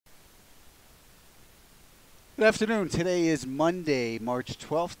Good afternoon. Today is Monday, March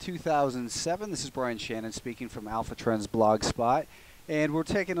 12th, 2007. This is Brian Shannon speaking from Alpha Trends Blogspot. And we're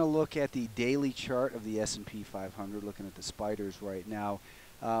taking a look at the daily chart of the S&P 500, looking at the spiders right now.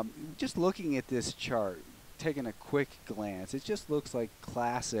 Just looking at this chart, taking a quick glance, it just looks like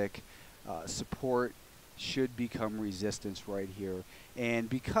classic support should become resistance right here. And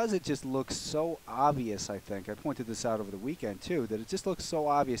because it just looks so obvious, I think, I pointed this out over the weekend too, that it just looks so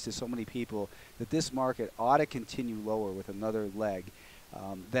obvious to so many people that this market ought to continue lower with another leg,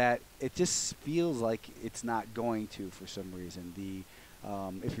 that it just feels like it's not going to for some reason.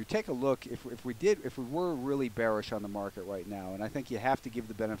 If you take a look, if we were really bearish on the market right now, and I think you have to give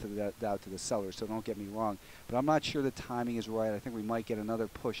the benefit of that doubt to the sellers, so don't get me wrong, but I'm not sure the timing is right. I think we might get another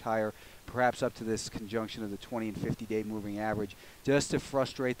push higher, perhaps up to this conjunction of the 20 and 50-day moving average, just to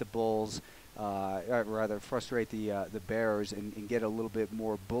frustrate the bulls, or rather frustrate the bears, and get a little bit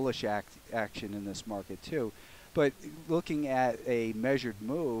more bullish action in this market too. But looking at a measured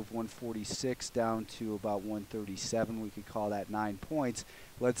move, 146 down to about 137, we could call that 9 points.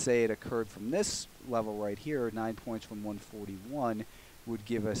 Let's say it occurred from this level right here, 9 points from 141 would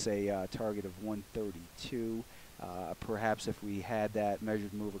give us a target of 132. Perhaps if we had that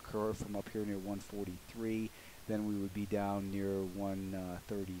measured move occur from up here near 143, then we would be down near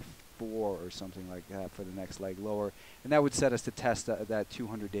 134 or something like that for the next leg lower, and that would set us to test that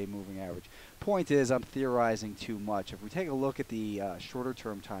 200-day moving average. Point is, I'm theorizing too much. If we take a look at the shorter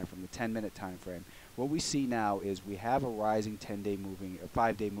term time frame, the 10-minute time frame, what we see now is we have a rising 10-day moving,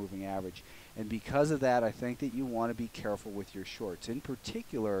 5-day moving average, and because of that, I think that you want to be careful with your shorts. In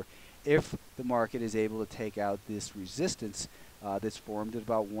particular, if the market is able to take out this resistance that's formed at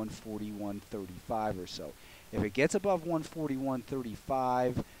about 141.35 or so. If it gets above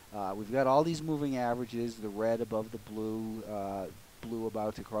 141.35, we've got all these moving averages, the red above the blue, blue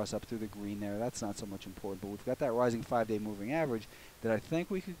about to cross up through the green there. That's not so much important, but we've got that rising 5-day moving average that I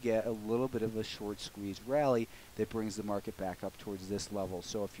think we could get a little bit of a short squeeze rally that brings the market back up towards this level.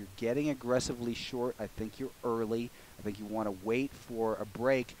 So if you're getting aggressively short, I think you're early. I think you want to wait for a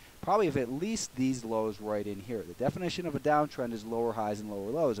break, probably of at least these lows right in here. The definition of a downtrend is lower highs and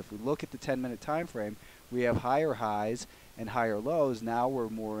lower lows. If we look at the 10-minute time frame, we have higher highs and higher lows. Now we're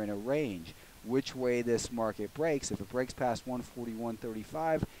more in a range. Which way this market breaks, if it breaks past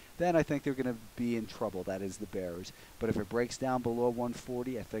 141.35, then I think they're going to be in trouble. That is the bears. But if it breaks down below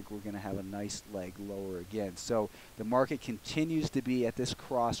 140, I think we're going to have a nice leg lower again. So the market continues to be at this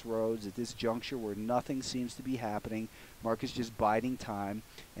crossroads, at this juncture where nothing seems to be happening. Market's just biding time.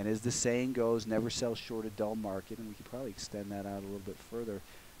 And as the saying goes, never sell short a dull market. And we could probably extend that out a little bit further.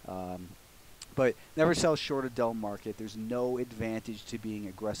 But never sell short a dull market. There's no advantage to being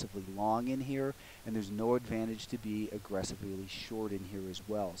aggressively long in here, and there's no advantage to be aggressively short in here as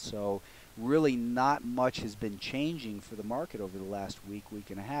well. So really not much has been changing for the market over the last week, week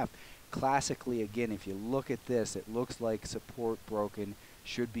and a half. Classically, again, if you look at this, it looks like support broken,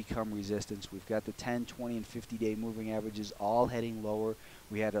 should become resistance. We've got the 10, 20, and 50-day moving averages all heading lower.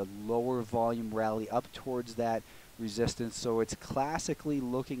 We had a lower volume rally up towards that resistance, so it's classically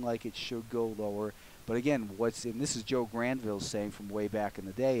looking like it should go lower. But again, and this is Joe Granville's saying from way back in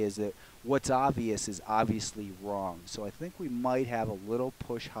the day, is that what's obvious is obviously wrong. So I think we might have a little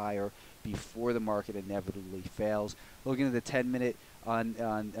push higher before the market inevitably fails. Looking at the 10-minute on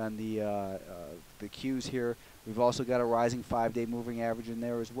the Qs here, we've also got a rising 5-day moving average in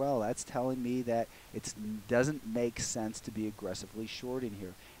there as well. That's telling me that it doesn't make sense to be aggressively short in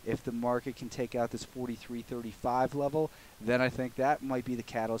here. If the market can take out this 43.35 level, then I think that might be the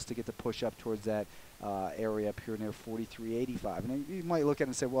catalyst to get the push up towards that area up here near 43.85. And you might look at it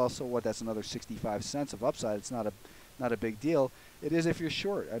and say, well, so what? That's another 65 cents of upside. It's not a big deal. It is if you're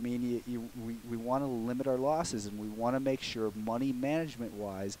short. I mean, we want to limit our losses, and we want to make sure money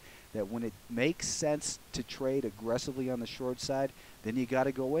management-wise that when it makes sense to trade aggressively on the short side, then you got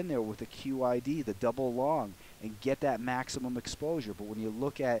to go in there with the QID, the double long, and get that maximum exposure. But when you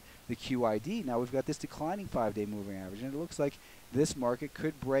look at the QID, now we've got this declining 5-day moving average, and it looks like this market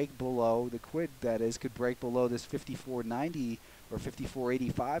could break below, the quid that is, could break below this 54.90 or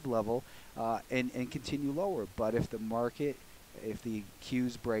 54.85 level and continue lower. But if the market, if the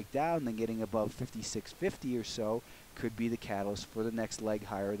Qs break down, then getting above 56.50 or so could be the catalyst for the next leg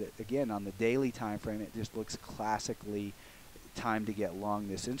higher. That, again, on the daily time frame, it just looks classically time to get long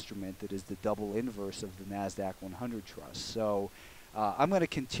this instrument that is the double inverse of the Nasdaq 100 Trust. So I'm going to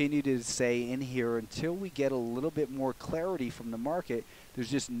continue to say in here until we get a little bit more clarity from the market,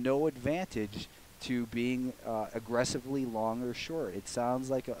 there's just no advantage to being aggressively long or short. It sounds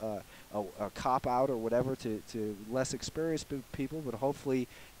like a cop-out or whatever to less experienced people, but hopefully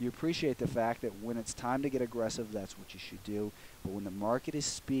you appreciate the fact that when it's time to get aggressive, that's what you should do. But when the market is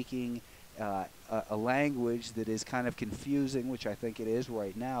speaking a language that is kind of confusing, which I think it is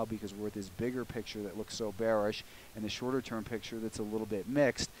right now because we're at this bigger picture that looks so bearish and the shorter term picture that's a little bit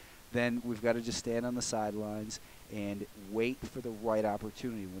mixed, then we've got to just stand on the sidelines and wait for the right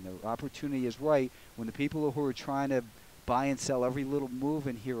opportunity. When the opportunity is right, when the people who are trying to buy and sell every little move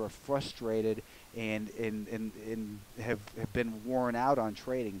in here are frustrated and have been worn out on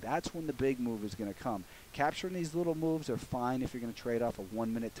trading, that's when the big move is going to come. Capturing these little moves are fine if you're going to trade off a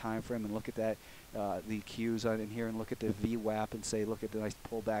 1 minute time frame and look at that, the cues on in here, and look at the VWAP and say, look at the nice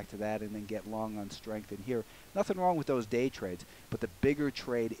pullback to that, and then get long on strength in here. Nothing wrong with those day trades, but the bigger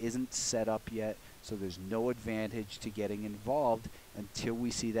trade isn't set up yet, so there's no advantage to getting involved until we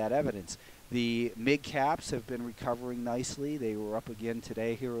see that evidence. The mid caps have been recovering nicely. They were up again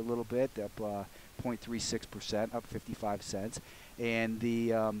today here a little bit, up 0.36%, up 55 cents. And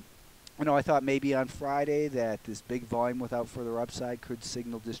the I thought maybe on Friday that this big volume without further upside could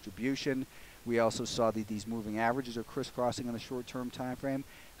signal distribution. We also saw that these moving averages are crisscrossing on the short-term time frame.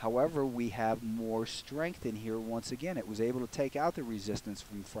 However, we have more strength in here once again. It was able to take out the resistance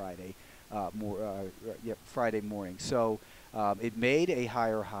from Friday, Friday morning. So it made a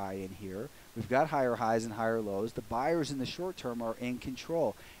higher high in here. We've got higher highs and higher lows. The buyers in the short term are in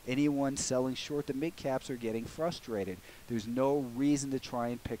control. Anyone selling short the mid caps are getting frustrated. There's no reason to try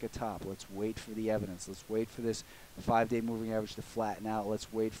and pick a top. Let's wait for the evidence. Let's wait for this 5-day moving average to flatten out.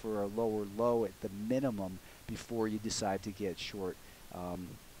 Let's wait for a lower low at the minimum before you decide to get short.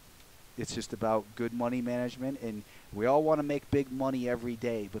 It's just about good money management, and we all want to make big money every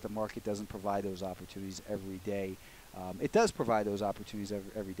day, but the market doesn't provide those opportunities every day. It does provide those opportunities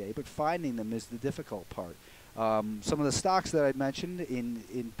every day, but finding them is the difficult part. Some of the stocks that I mentioned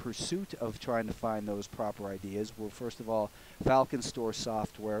in pursuit of trying to find those proper ideas were, first of all, FalconStor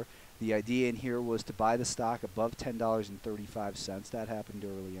Software. The idea in here was to buy the stock above $10.35. That happened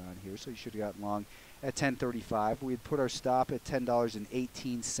early on here, so you should have gotten long at $10.35. We had put our stop at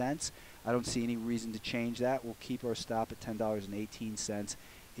 $10.18. I don't see any reason to change that. We'll keep our stop at $10.18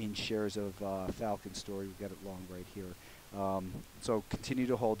 in shares of FalconStor. We've got it long right here. So continue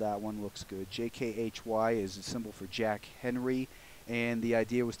to hold that one. Looks good. JKHY is a symbol for Jack Henry, and the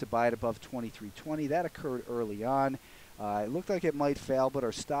idea was to buy it above 23.20. That occurred early on. It looked like it might fail, but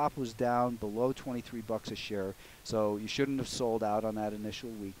our stop was down below 23 bucks a share, so you shouldn't have sold out on that initial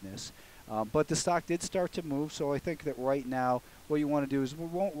weakness. But the stock did start to move, so I think that right now what you want to do is we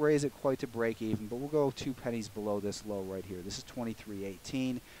won't raise it quite to break even, but we'll go 2 pennies below this low right here. This is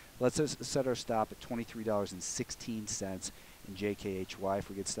 23.18. Let's set our stop at $23.16 in JKHY. If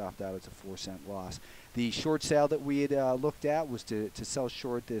we get stopped out, it's a 4-cent loss. The short sale that we had looked at was to sell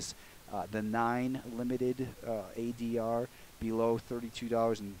short this the 9 Limited ADR below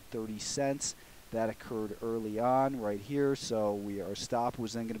 $32.30. That occurred early on right here, so our stop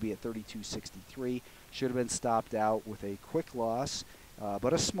was then going to be at $32.63. Should have been stopped out with a quick loss,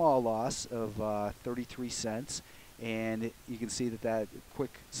 but a small loss of 33 cents. And you can see that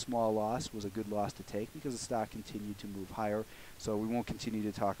quick small loss was a good loss to take because the stock continued to move higher. So we won't continue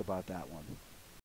to talk about that one.